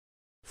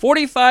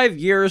45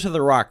 Years of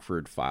the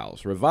Rockford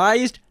Files,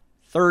 revised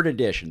 3rd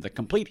edition. The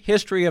complete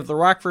history of the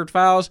Rockford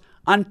Files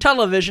on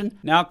television,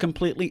 now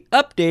completely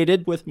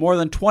updated with more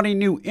than 20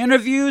 new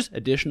interviews,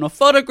 additional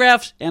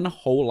photographs, and a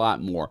whole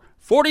lot more.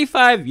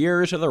 45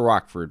 Years of the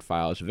Rockford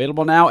Files,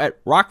 available now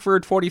at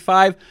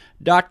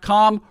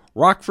rockford45.com,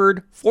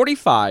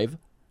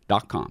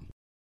 rockford45.com.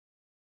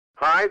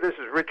 Hi, this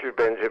is Richard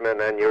Benjamin,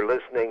 and you're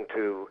listening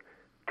to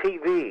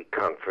TV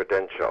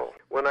Confidential.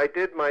 When I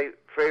did my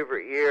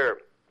favorite year,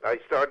 I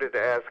started to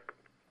ask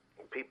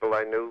people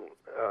I knew,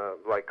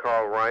 like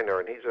Carl Reiner,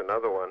 and he's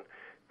another one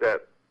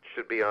that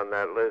should be on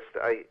that list.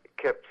 I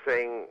kept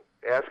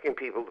asking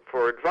people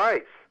for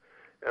advice,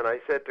 and I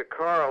said to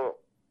Carl,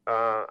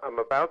 I'm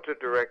about to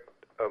direct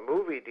a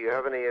movie. Do you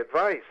have any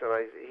advice?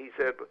 And he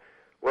said,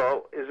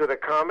 well, is it a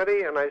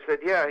comedy? And I said,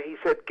 yeah. He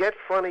said, get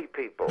funny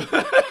people.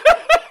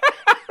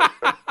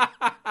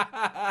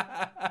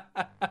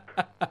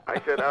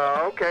 I said,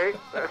 okay,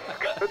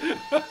 that's good.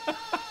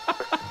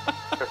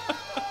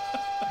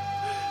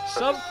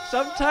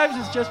 Sometimes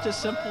it's just as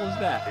simple as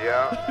that.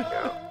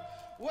 Yeah.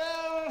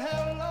 Well,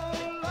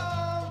 hello,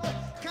 love,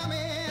 come in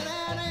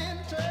and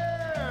enter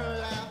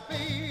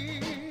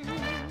laughing.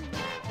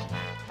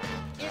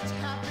 It's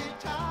happy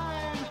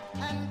time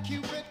and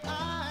Cupid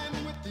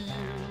time with you.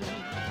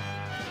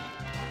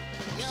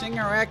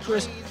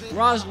 Singer-actress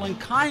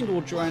Rosalind Kind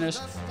will join us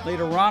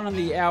later on in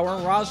the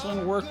hour.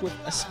 Rosalind worked with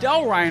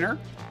Estelle Reiner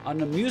on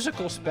the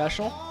musical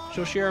special.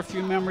 She'll share a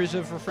few memories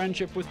of her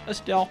friendship with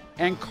Estelle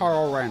and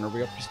Carl Reiner. We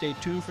hope you stay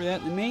tuned for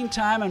that. In the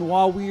meantime, and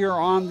while we are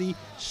on the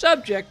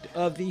subject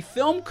of the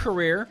film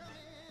career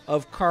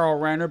of Carl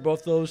Reiner,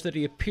 both those that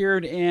he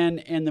appeared in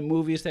and the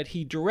movies that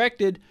he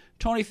directed,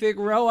 Tony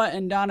Figueroa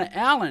and Donna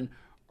Allen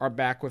are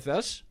back with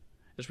us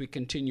as we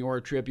continue our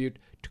tribute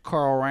to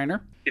Carl Reiner.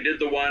 He did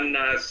the one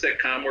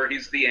sitcom where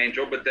he's the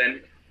angel, but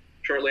then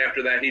shortly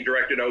after that he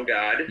directed Oh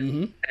God,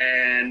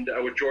 and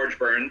with George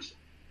Burns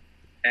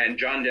and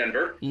John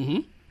Denver.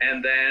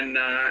 And then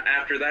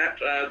after that,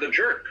 The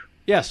Jerk.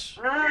 Yes.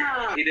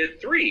 He did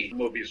 3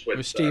 movies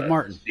with Steve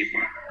Martin.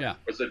 Yeah. It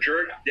was The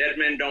Jerk, Dead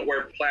Men Don't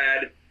Wear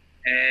Plaid,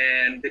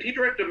 and did he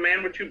direct A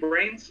Man with Two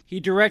Brains? He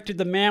directed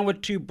The Man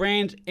with Two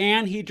Brains,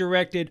 and he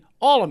directed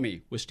All of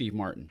Me with Steve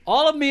Martin.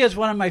 All of Me is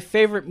one of my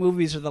favorite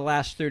movies of the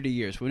last 30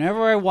 years.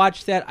 Whenever I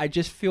watch that, I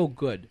just feel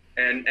good.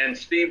 And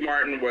Steve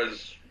Martin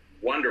was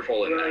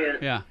wonderful in that.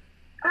 Yeah.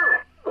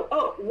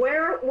 Oh,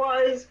 where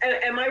was,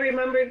 am I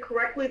remembering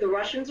correctly, The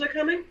Russians Are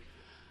Coming?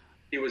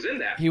 He was in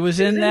that. He was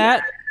in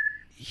that.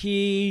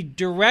 He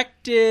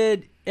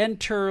directed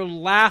Enter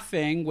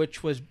Laughing,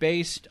 which was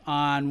based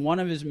on one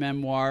of his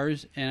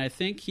memoirs, and I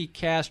think he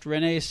cast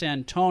Renee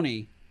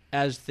Santoni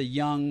as the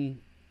young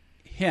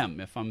him,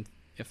 if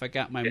I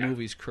got my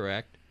movies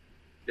correct.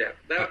 Yeah,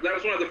 that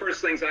was one of the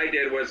first things I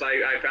did was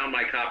I found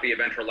my copy of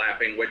Enter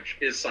Laughing, which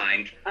is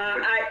signed.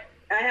 I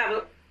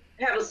have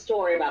a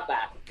story about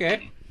that.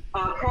 Okay.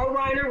 Carl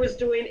Reiner was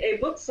doing a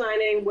book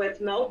signing with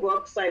Mel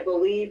Brooks, I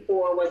believe,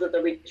 for, was it The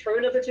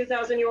Return of the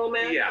 2,000-Year-Old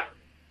Man? Yeah.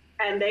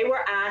 And they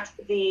were at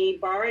the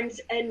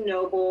Barnes &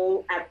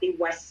 Noble at the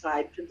West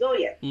Side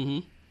Pavilion.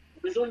 It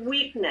was a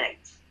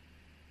weeknight.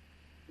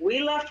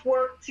 We left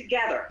work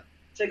together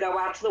to go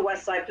out to the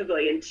West Side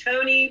Pavilion.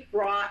 Tony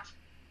brought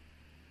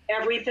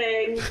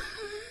everything.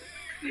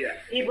 Yeah.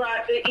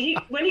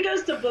 When he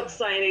goes to book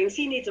signings,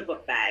 he needs a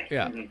book bag.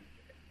 Yeah.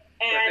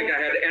 And I think I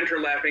had Enter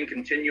Laughing,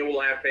 Continue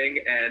Laughing,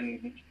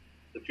 and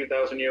the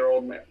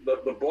 2,000-Year-Old Man, the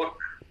book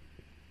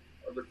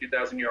of the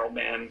 2,000-Year-Old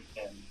Man.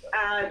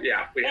 And,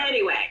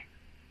 anyway,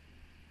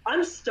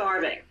 I'm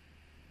starving.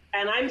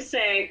 And I'm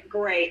saying,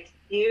 great,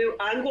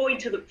 I'm going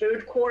to the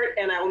food court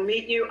and I'll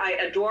meet you. I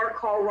adore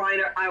Carl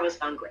Reiner. I was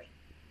hungry.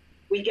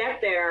 We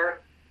get there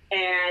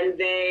and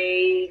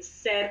they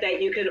said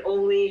that you could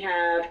only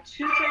have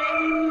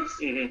 2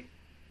 things.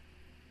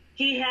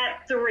 He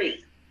had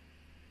 3.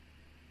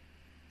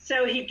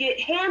 So he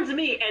hands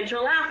me Enter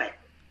Laughing.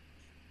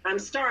 I'm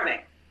starving.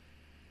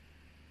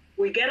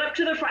 We get up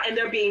to the front, and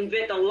they're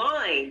the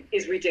line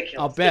is ridiculous.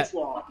 I'll bet. It's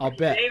long. I'll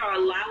bet. They are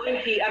allowing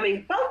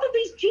people, both of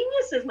these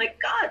geniuses, my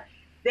God,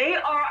 they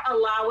are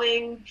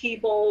allowing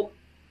people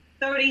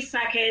 30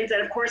 seconds,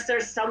 and of course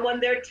there's someone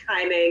there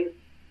timing.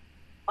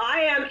 I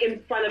am in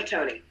front of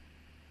Tony,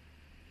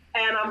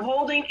 and I'm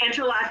holding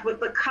Enter Laughing with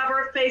the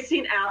cover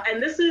facing out,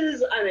 and this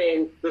was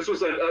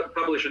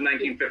published in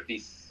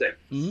 1956.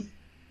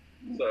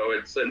 So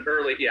it's an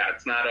early,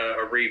 it's not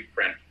a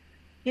reprint.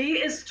 He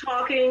is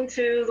talking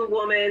to the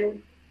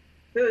woman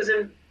who's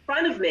in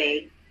front of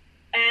me,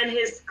 and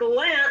his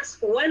glance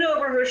went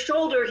over her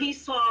shoulder. He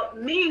saw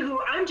me,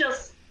 who I'm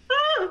just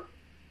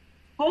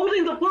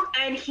holding the book,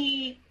 and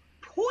he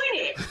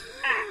pointed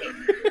at me,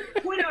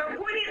 pointed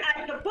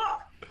at the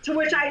book, to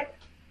which I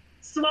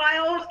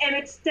smiled and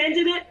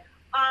extended it.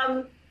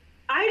 I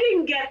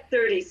didn't get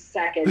 30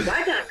 seconds.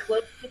 I got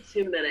close to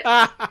 2 minutes.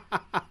 I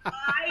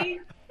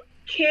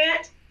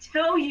can't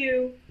tell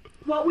you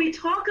what we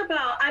talk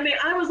about.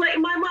 I was like,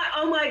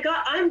 oh my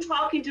God, I'm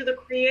talking to the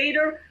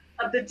creator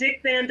of the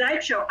Dick Van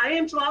Dyke Show. I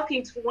am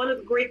talking to one of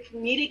the great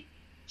comedic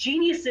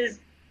geniuses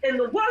in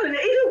the water. And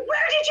he said,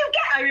 where did you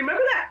get? I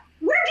remember that.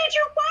 Where did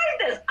you find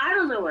this? I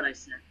don't know what I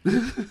said.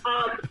 The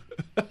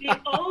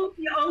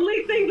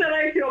only thing that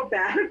I feel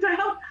bad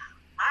about,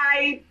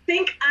 I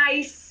think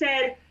I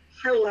said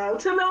hello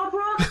to Mel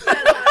Brooks.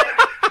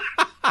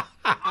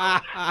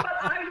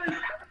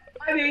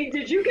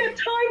 Did you get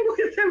time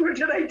with him, or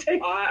did I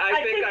take?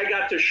 I think I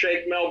got to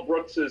shake Mel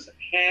Brooks's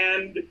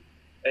hand,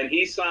 and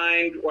he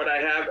signed what I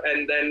have.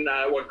 And then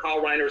when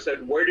Carl Reiner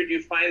said, "Where did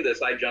you find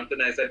this?" I jumped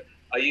in and I said,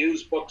 "A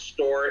used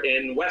bookstore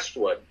in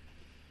Westwood."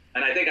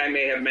 And I think I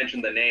may have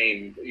mentioned the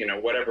name,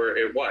 whatever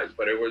it was,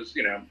 but it was,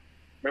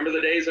 remember the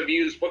days of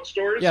used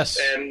bookstores? Yes.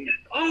 And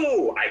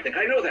I think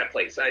I know that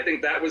place. I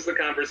think that was the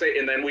conversation,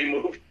 and then we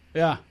moved.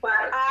 Yeah.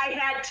 But I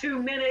had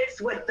 2 minutes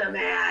with the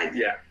man.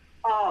 Yeah.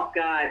 Oh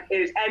God!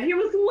 And he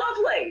was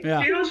lovely.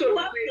 Yeah. He also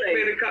lovely.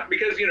 made a cut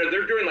because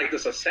they're doing like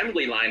this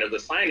assembly line of the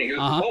signing. He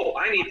was,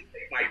 I need to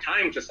take my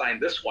time to sign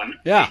this one.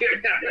 Yeah.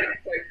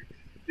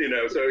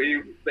 So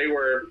they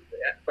were,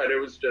 but it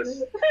was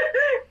just.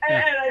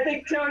 And I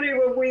think Tony,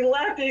 when we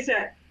left, he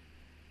said,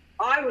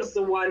 "I was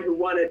the one who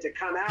wanted to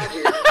come out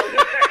here."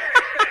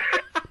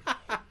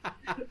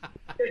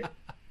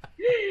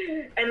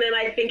 And then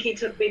I think he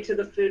took me to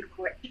the food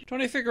court.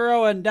 Tony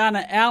Figueroa and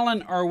Donna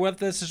Allen are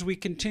with us as we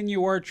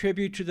continue our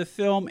tribute to the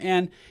film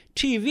and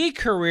TV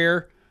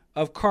career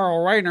of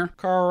Carl Reiner.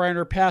 Carl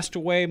Reiner passed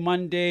away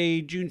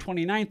Monday, June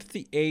 29th at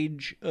the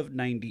age of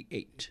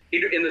 98.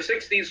 In the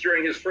 60s,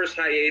 during his first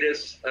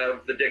hiatus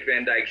of the Dick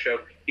Van Dyke Show,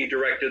 he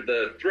directed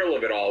The Thrill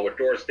of It All with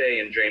Doris Day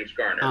and James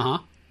Garner. Uh-huh.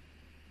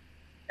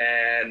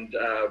 And,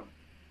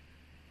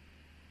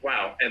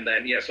 wow. And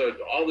then, so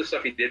all the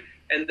stuff he did.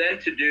 And then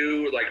to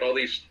do, like, all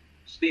these...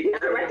 He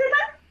directed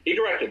that? He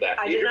directed that.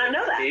 I did not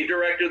know that. He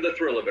directed The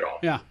Thrill of It All.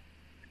 Yeah.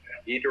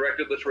 He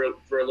directed The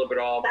Thrill of It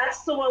All.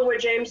 That's the one where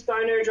James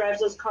Garner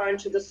drives his car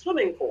into the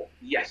swimming pool.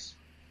 Yes.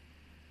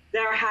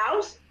 Their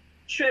house,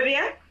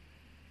 trivia,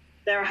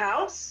 their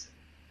house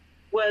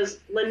was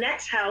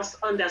Lynette's house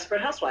on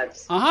Desperate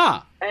Housewives.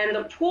 Uh-huh. And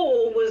the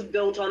pool was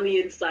built on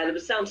the inside of a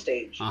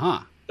soundstage.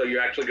 Uh-huh. So you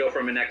actually go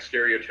from an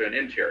exterior to an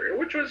interior,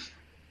 which was...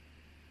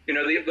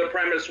 the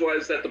premise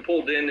was that the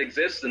pool didn't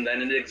exist, and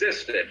then it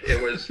existed.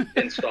 It was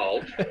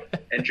installed,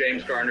 and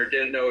James Garner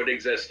didn't know it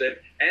existed,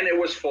 and it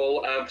was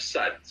full of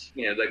suds.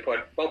 They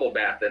put bubble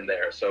bath in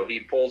there, so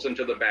he pulls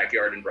into the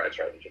backyard and drives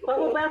right into the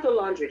Bubble pool. bath or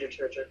laundry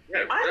detergent?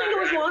 Yeah, I think it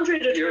was laundry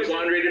detergent. It was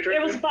laundry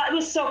detergent? It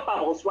was soap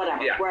bubbles,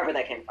 whatever, Yeah. wherever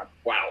they came from.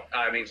 Wow.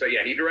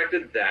 He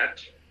directed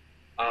that.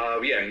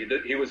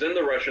 He was in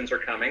The Russians Are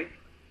Coming.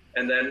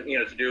 And then,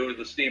 to do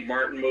the Steve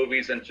Martin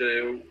movies and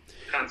to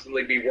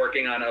constantly be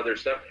working on other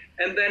stuff.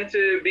 And then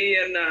to be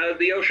in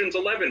the Ocean's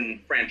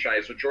 11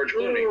 franchise with George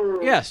Clooney.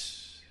 Ooh.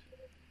 Yes.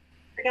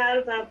 Forgot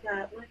about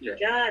that. My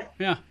God.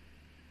 Yeah.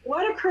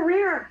 What a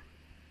career.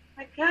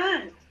 My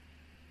God.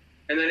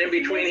 And then in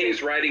between,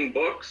 he's writing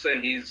books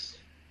and he's,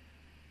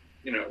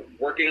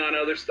 working on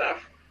other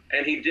stuff.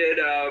 And he did,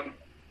 I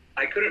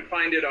couldn't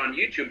find it on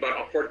YouTube,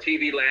 but for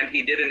TV Land,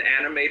 he did an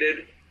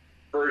animated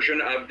version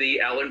of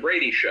the Alan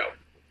Brady Show.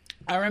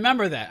 I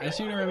remember that. I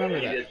seem to remember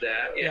He that. did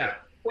that, yeah.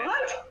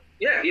 What?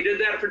 Yeah, he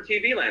did that for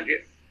TV Land.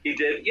 He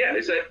did,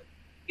 he said,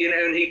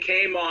 and he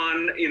came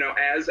on,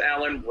 as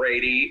Alan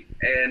Brady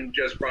and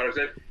just brought us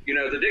in.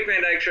 The Dick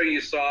Van Dyke Show, you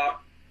saw,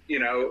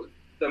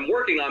 them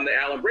working on the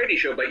Alan Brady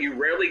Show, but you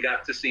rarely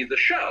got to see the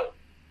show.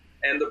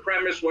 And the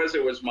premise was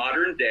it was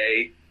modern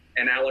day,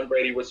 and Alan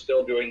Brady was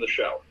still doing the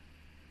show.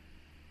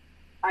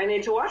 I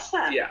need to watch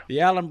that. Yeah. The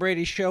Alan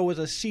Brady Show was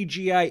a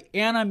CGI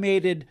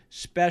animated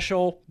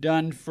special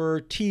done for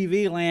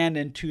TV Land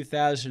in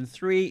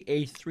 2003.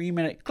 A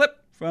 3-minute clip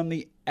from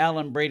the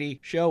Alan Brady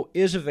Show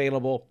is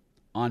available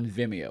on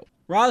Vimeo.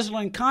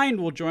 Rosalind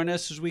Kind will join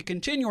us as we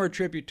continue our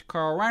tribute to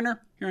Carl Reiner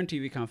here on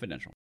TV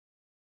Confidential.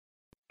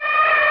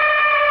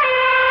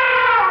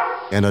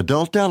 An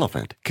adult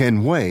elephant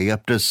can weigh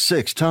up to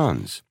 6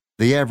 tons.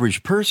 The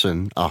average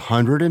person,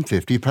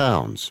 150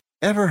 pounds.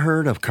 Ever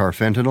heard of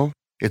carfentanil?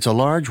 It's a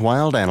large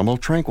wild animal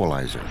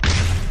tranquilizer.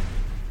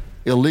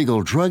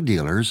 Illegal drug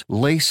dealers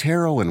lace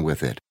heroin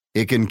with it.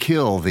 It can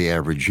kill the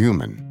average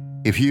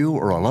human. If you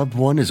or a loved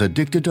one is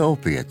addicted to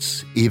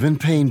opiates, even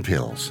pain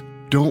pills,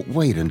 don't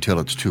wait until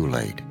it's too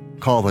late.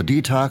 Call the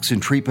Detox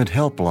and Treatment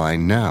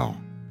Helpline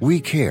now. We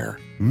care.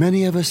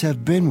 Many of us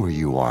have been where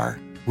you are.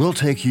 We'll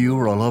take you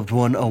or a loved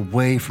one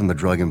away from the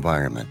drug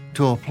environment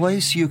to a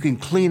place you can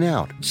clean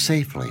out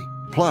safely.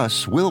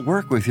 Plus, we'll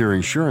work with your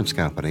insurance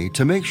company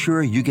to make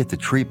sure you get the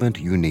treatment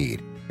you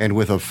need. And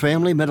with a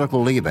Family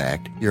Medical Leave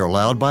Act, you're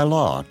allowed by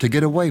law to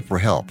get away for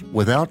help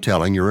without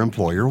telling your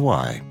employer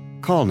why.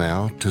 Call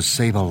now to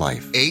save a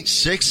life.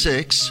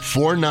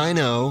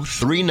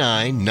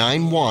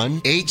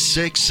 866-490-3991.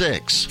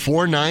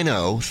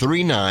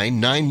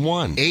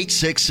 866-490-3991.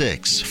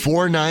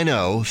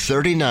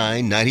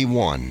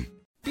 866-490-3991.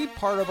 Be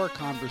part of our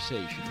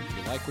conversation. If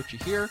you like what you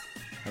hear,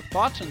 have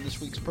thoughts on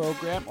this week's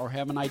program, or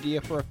have an idea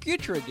for a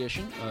future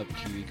edition of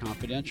TV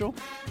Confidential,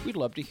 we'd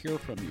love to hear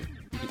from you.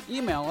 You can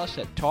email us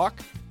at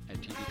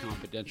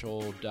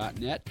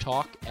talk@tvconfidential.net,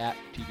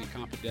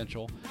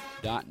 talk@tvconfidential.net.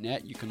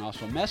 tvconfidential.net. You can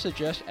also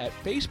message us at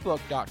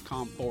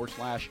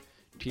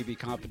facebook.com/TV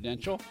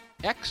Confidential,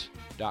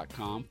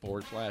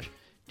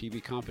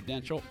 x.com/TV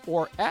Confidential,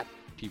 or at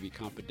TV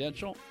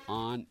Confidential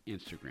on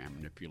Instagram.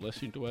 And if you're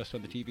listening to us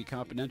on the TV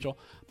Confidential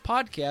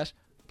podcast,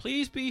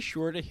 please be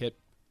sure to hit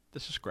the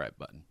subscribe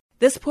button.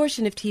 This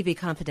portion of TV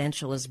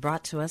Confidential is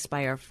brought to us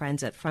by our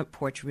friends at Front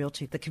Porch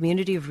Realty, the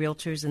community of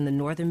realtors in the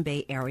Northern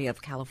Bay area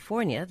of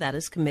California that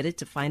is committed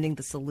to finding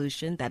the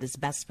solution that is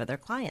best for their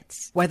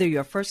clients. Whether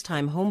you're a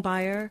first-time home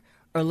buyer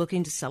or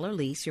looking to sell or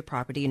lease your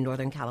property in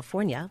Northern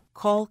California,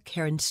 call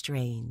Karen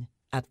Strain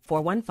at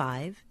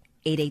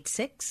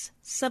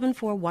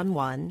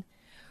 415-886-7411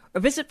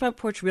 or visit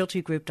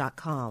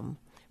frontporchrealtygroup.com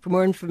for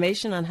more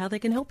information on how they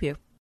can help you.